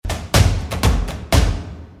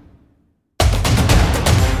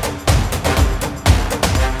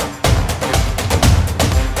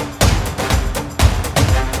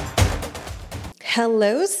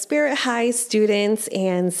Hello, Spirit High students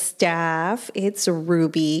and staff. It's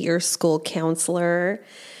Ruby, your school counselor.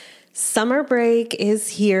 Summer break is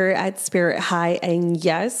here at Spirit High, and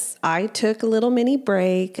yes, I took a little mini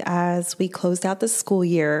break as we closed out the school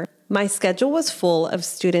year. My schedule was full of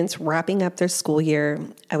students wrapping up their school year.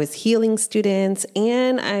 I was healing students,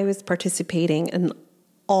 and I was participating in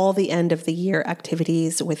all the end of the year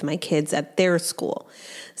activities with my kids at their school.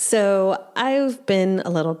 So I've been a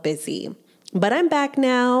little busy. But I'm back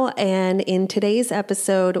now, and in today's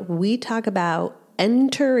episode, we talk about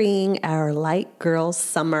entering our light girl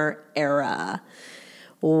summer era.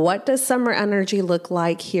 What does summer energy look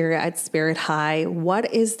like here at Spirit High?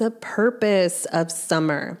 What is the purpose of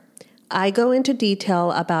summer? I go into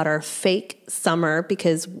detail about our fake summer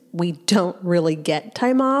because we don't really get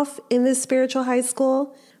time off in this spiritual high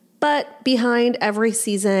school. But behind every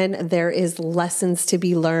season, there is lessons to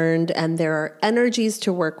be learned and there are energies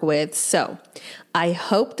to work with. So I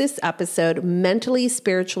hope this episode mentally,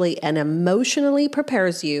 spiritually, and emotionally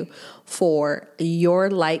prepares you for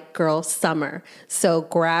your light girl summer. So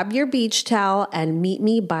grab your beach towel and meet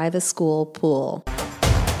me by the school pool.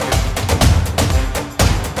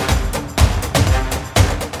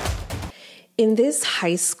 In this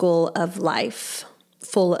high school of life,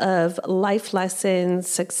 full of life lessons,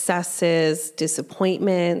 successes,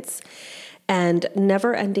 disappointments, and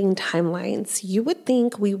never-ending timelines, you would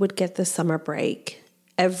think we would get the summer break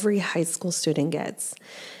every high school student gets.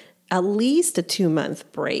 At least a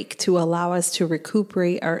 2-month break to allow us to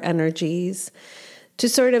recuperate our energies, to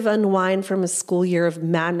sort of unwind from a school year of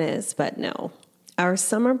madness. But no, our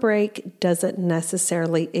summer break doesn't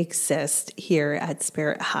necessarily exist here at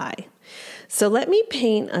Spirit High. So let me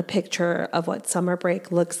paint a picture of what summer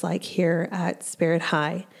break looks like here at Spirit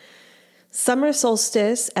High. Summer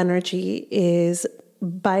solstice energy is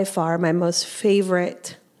by far my most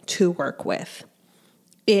favorite to work with.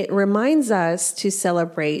 It reminds us to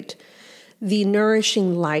celebrate the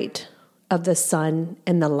nourishing light of the sun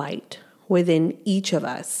and the light within each of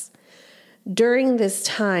us. During this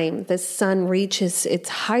time, the sun reaches its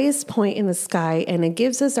highest point in the sky and it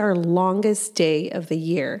gives us our longest day of the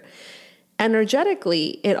year.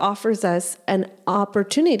 Energetically, it offers us an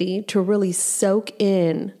opportunity to really soak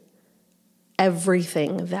in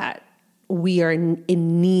everything that we are in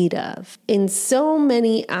need of. In so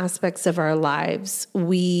many aspects of our lives,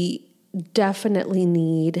 we definitely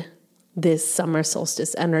need this summer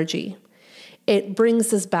solstice energy. It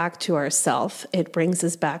brings us back to ourself. It brings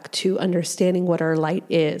us back to understanding what our light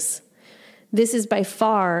is. This is by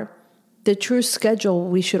far the true schedule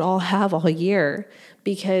we should all have all year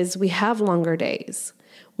because we have longer days.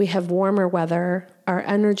 We have warmer weather. Our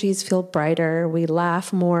energies feel brighter. We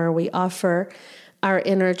laugh more. We offer our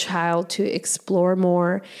inner child to explore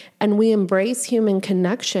more. And we embrace human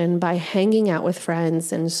connection by hanging out with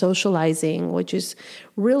friends and socializing, which is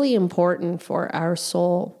really important for our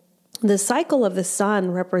soul. The cycle of the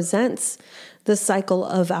sun represents the cycle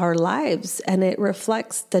of our lives, and it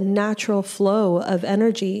reflects the natural flow of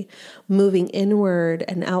energy moving inward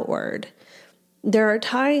and outward. There are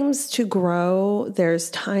times to grow, there's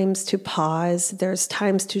times to pause, there's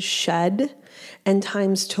times to shed, and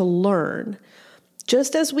times to learn.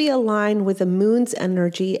 Just as we align with the moon's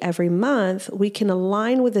energy every month, we can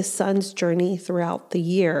align with the sun's journey throughout the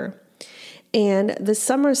year. And the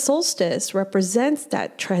summer solstice represents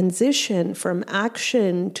that transition from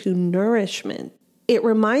action to nourishment. It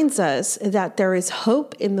reminds us that there is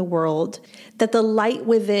hope in the world, that the light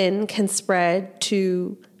within can spread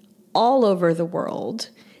to all over the world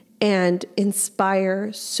and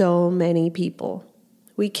inspire so many people.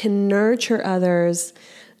 We can nurture others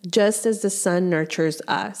just as the sun nurtures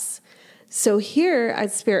us. So here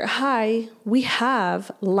at Spirit High, we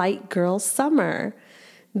have Light Girl Summer.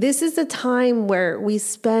 This is a time where we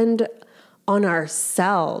spend on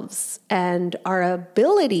ourselves and our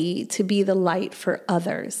ability to be the light for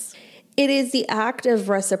others. It is the act of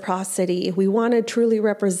reciprocity. We want to truly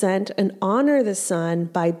represent and honor the sun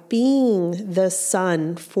by being the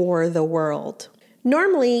sun for the world.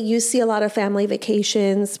 Normally, you see a lot of family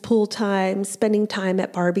vacations, pool time, spending time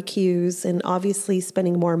at barbecues, and obviously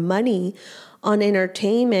spending more money on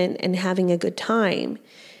entertainment and having a good time.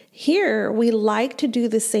 Here, we like to do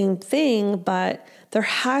the same thing, but there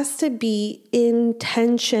has to be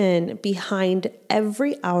intention behind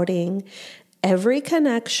every outing, every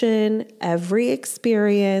connection, every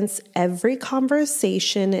experience, every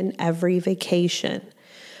conversation, and every vacation.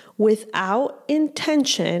 Without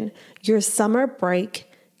intention, your summer break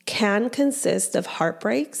can consist of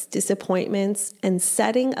heartbreaks, disappointments, and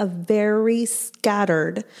setting a very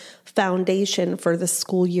scattered foundation for the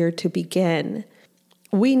school year to begin.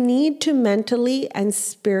 We need to mentally and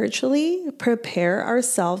spiritually prepare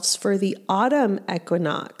ourselves for the autumn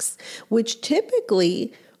equinox, which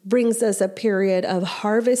typically brings us a period of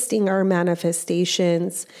harvesting our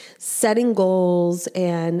manifestations, setting goals,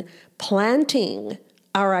 and planting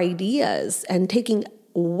our ideas and taking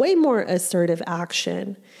way more assertive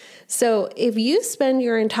action. So if you spend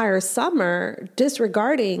your entire summer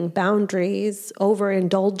disregarding boundaries,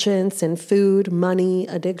 overindulgence in food, money,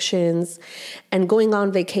 addictions, and going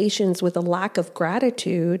on vacations with a lack of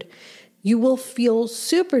gratitude, you will feel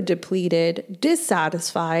super depleted,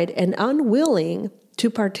 dissatisfied, and unwilling to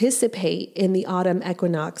participate in the autumn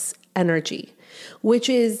equinox energy, which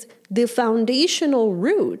is the foundational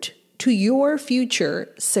root to your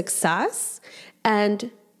future success and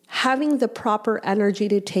having the proper energy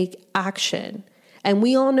to take action. And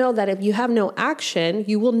we all know that if you have no action,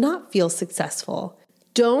 you will not feel successful.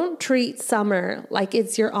 Don't treat summer like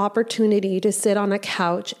it's your opportunity to sit on a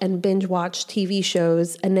couch and binge watch TV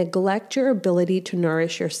shows and neglect your ability to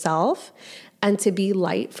nourish yourself and to be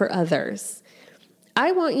light for others.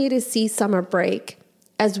 I want you to see summer break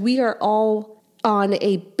as we are all on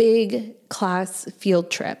a big class field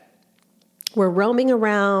trip. We're roaming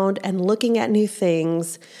around and looking at new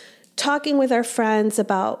things, talking with our friends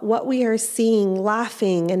about what we are seeing,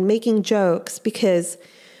 laughing and making jokes because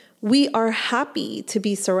we are happy to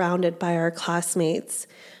be surrounded by our classmates,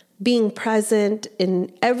 being present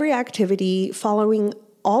in every activity, following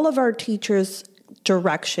all of our teachers'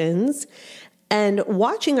 directions, and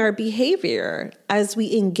watching our behavior as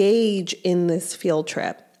we engage in this field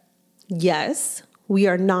trip. Yes, we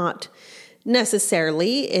are not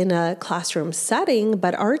necessarily in a classroom setting,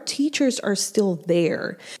 but our teachers are still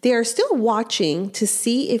there. They are still watching to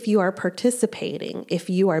see if you are participating, if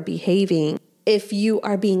you are behaving, if you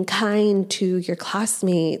are being kind to your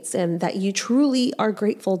classmates, and that you truly are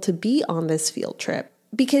grateful to be on this field trip.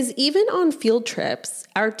 Because even on field trips,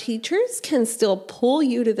 our teachers can still pull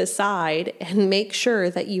you to the side and make sure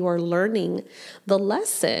that you are learning the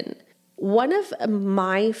lesson. One of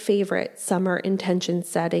my favorite summer intention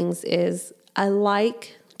settings is I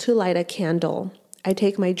like to light a candle. I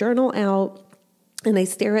take my journal out and I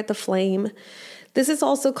stare at the flame. This is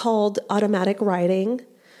also called automatic writing.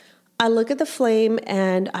 I look at the flame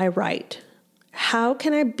and I write, how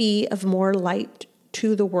can I be of more light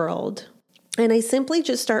to the world? And I simply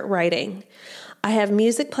just start writing. I have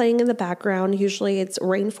music playing in the background. Usually it's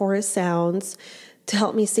rainforest sounds to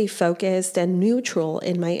help me stay focused and neutral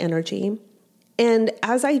in my energy. And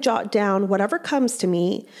as I jot down whatever comes to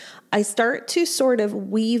me, I start to sort of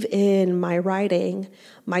weave in my writing,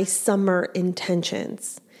 my summer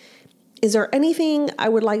intentions. Is there anything I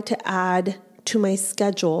would like to add to my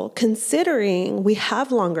schedule, considering we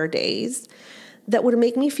have longer days, that would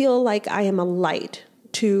make me feel like I am a light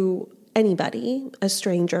to anybody, a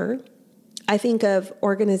stranger? I think of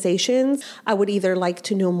organizations I would either like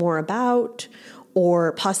to know more about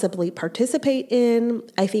or possibly participate in.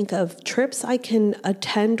 I think of trips I can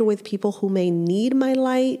attend with people who may need my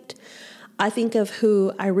light. I think of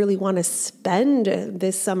who I really want to spend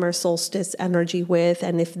this summer solstice energy with,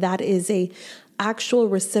 and if that is a actual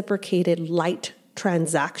reciprocated light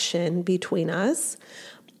transaction between us.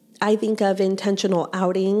 I think of intentional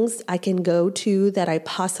outings I can go to that I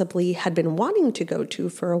possibly had been wanting to go to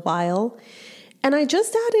for a while. And I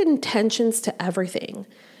just added intentions to everything.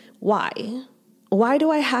 Why? Why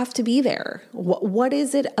do I have to be there? What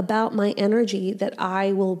is it about my energy that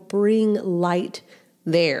I will bring light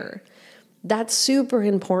there? That's super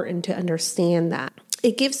important to understand that.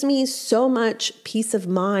 It gives me so much peace of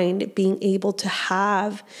mind being able to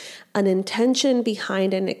have an intention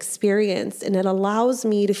behind an experience, and it allows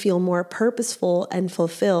me to feel more purposeful and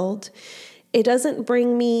fulfilled. It doesn't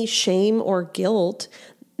bring me shame or guilt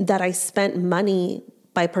that I spent money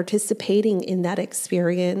by participating in that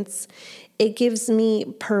experience. It gives me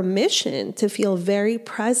permission to feel very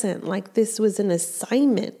present, like this was an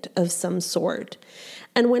assignment of some sort.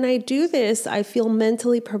 And when I do this, I feel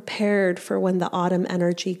mentally prepared for when the autumn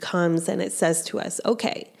energy comes and it says to us,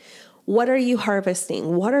 okay, what are you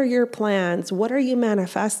harvesting? What are your plans? What are you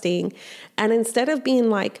manifesting? And instead of being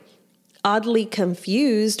like oddly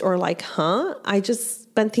confused or like, I just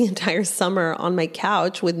spent the entire summer on my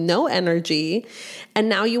couch with no energy, and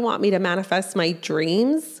now you want me to manifest my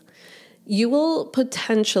dreams? You will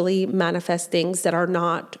potentially manifest things that are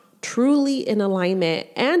not truly in alignment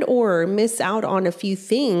and or miss out on a few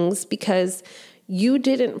things because you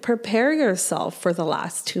didn't prepare yourself for the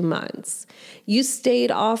last 2 months. You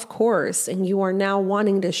stayed off course and you are now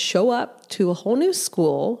wanting to show up to a whole new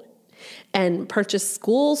school and purchase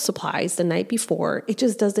school supplies the night before. It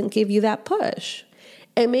just doesn't give you that push.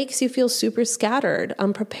 It makes you feel super scattered,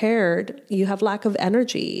 unprepared. You have lack of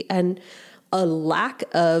energy and a lack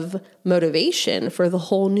of motivation for the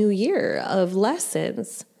whole new year of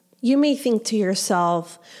lessons. You may think to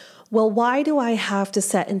yourself, well, why do I have to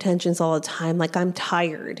set intentions all the time? Like, I'm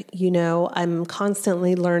tired, I'm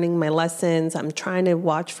constantly learning my lessons. I'm trying to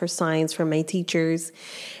watch for signs from my teachers.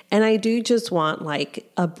 And I do just want like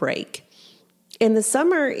a break. And the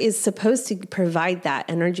summer is supposed to provide that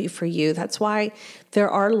energy for you. That's why there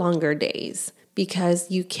are longer days, because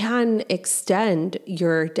you can extend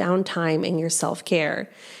your downtime and your self-care.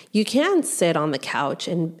 You can sit on the couch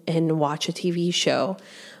and watch a TV show.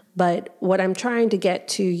 But what I'm trying to get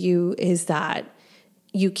to you is that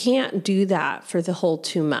you can't do that for the whole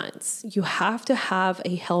 2 months. You have to have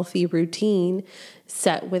a healthy routine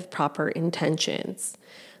set with proper intentions.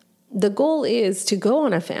 The goal is to go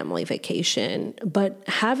on a family vacation, but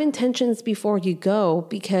have intentions before you go,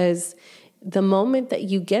 because the moment that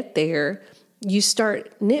you get there, you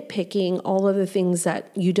start nitpicking all of the things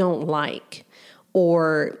that you don't like,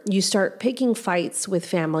 or you start picking fights with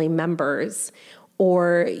family members,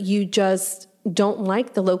 or you just don't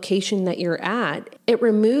like the location that you're at. It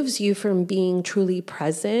removes you from being truly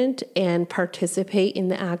present and participate in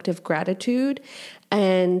the act of gratitude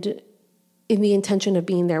and in the intention of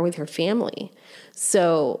being there with your family.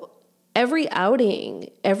 So every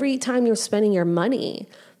outing, every time you're spending your money,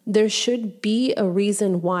 there should be a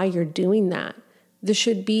reason why you're doing that. There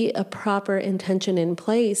should be a proper intention in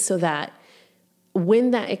place so that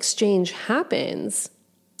when that exchange happens,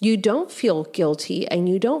 you don't feel guilty and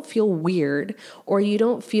you don't feel weird, or you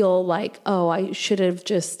don't feel like, oh, I should have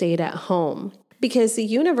just stayed at home. Because the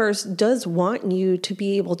universe does want you to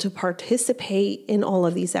be able to participate in all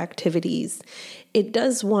of these activities. It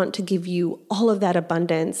does want to give you all of that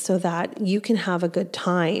abundance so that you can have a good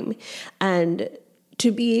time, and to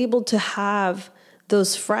be able to have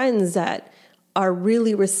those friends that are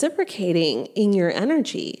really reciprocating in your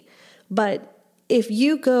energy. But if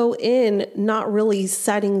you go in not really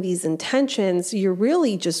setting these intentions, you're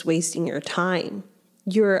really just wasting your time.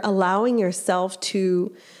 You're allowing yourself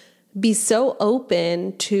to be so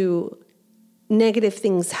open to negative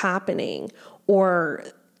things happening, or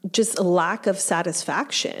just a lack of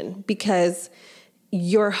satisfaction, because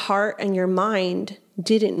your heart and your mind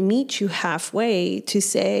didn't meet you halfway to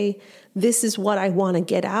say, this is what I want to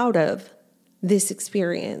get out of this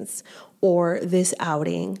experience, or this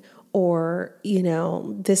outing, or,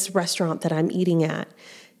 this restaurant that I'm eating at.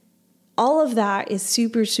 All of that is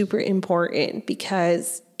super, super important,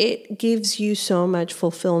 because it gives you so much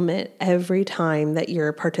fulfillment every time that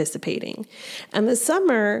you're participating. And the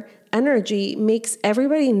summer energy makes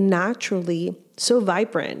everybody naturally so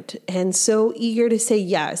vibrant and so eager to say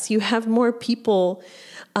yes. You have more people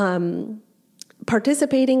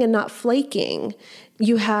participating and not flaking.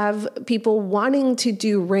 You have people wanting to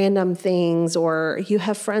do random things, or you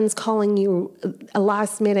have friends calling you a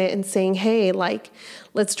last minute and saying, hey,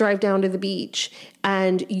 let's drive down to the beach.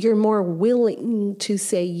 And you're more willing to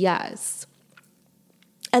say yes.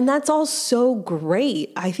 And that's all so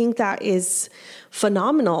great. I think that is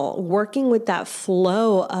phenomenal. Working with that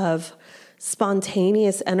flow of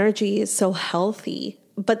spontaneous energy is so healthy.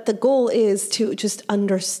 But the goal is to just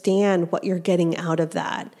understand what you're getting out of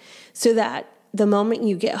that, so that the moment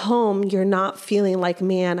you get home, you're not feeling like,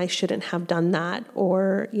 man, I shouldn't have done that,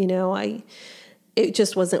 or, it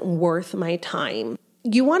just wasn't worth my time.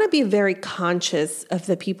 You want to be very conscious of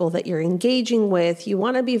the people that you're engaging with. You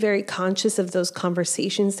want to be very conscious of those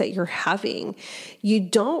conversations that you're having. You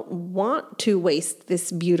don't want to waste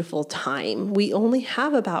this beautiful time. We only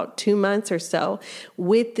have about 2 months or so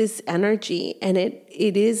with this energy, and it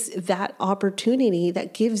is that opportunity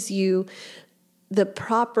that gives you the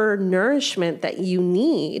proper nourishment that you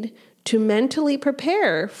need to mentally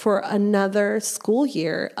prepare for another school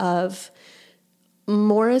year of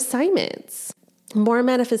more assignments, more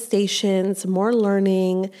manifestations, more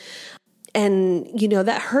learning. And,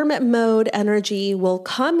 that hermit mode energy will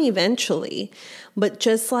come eventually. But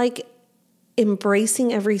just like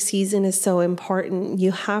embracing every season is so important,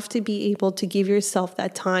 you have to be able to give yourself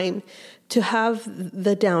that time to have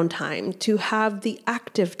the downtime, to have the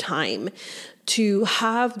active time, to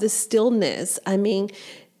have the stillness. I mean,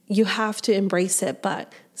 you have to embrace it,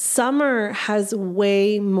 but summer has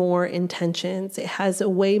way more intentions. It has a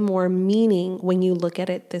way more meaning when you look at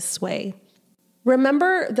it this way.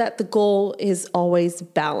 Remember that the goal is always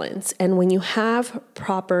balance. And when you have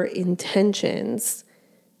proper intentions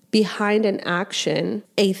behind an action,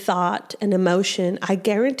 a thought, an emotion, I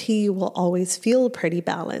guarantee you will always feel pretty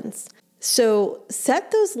balanced. So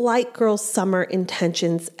set those light girl summer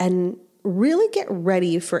intentions and really get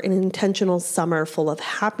ready for an intentional summer full of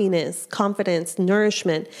happiness, confidence,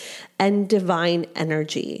 nourishment, and divine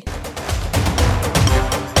energy.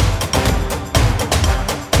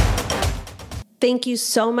 Thank you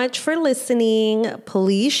so much for listening.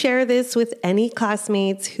 Please share this with any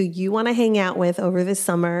classmates who you want to hang out with over the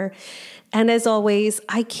summer. And as always,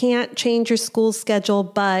 I can't change your school schedule,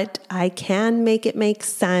 but I can make it make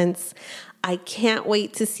sense. I can't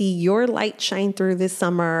wait to see your light shine through this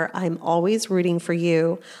summer. I'm always rooting for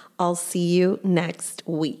you. I'll see you next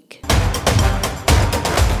week.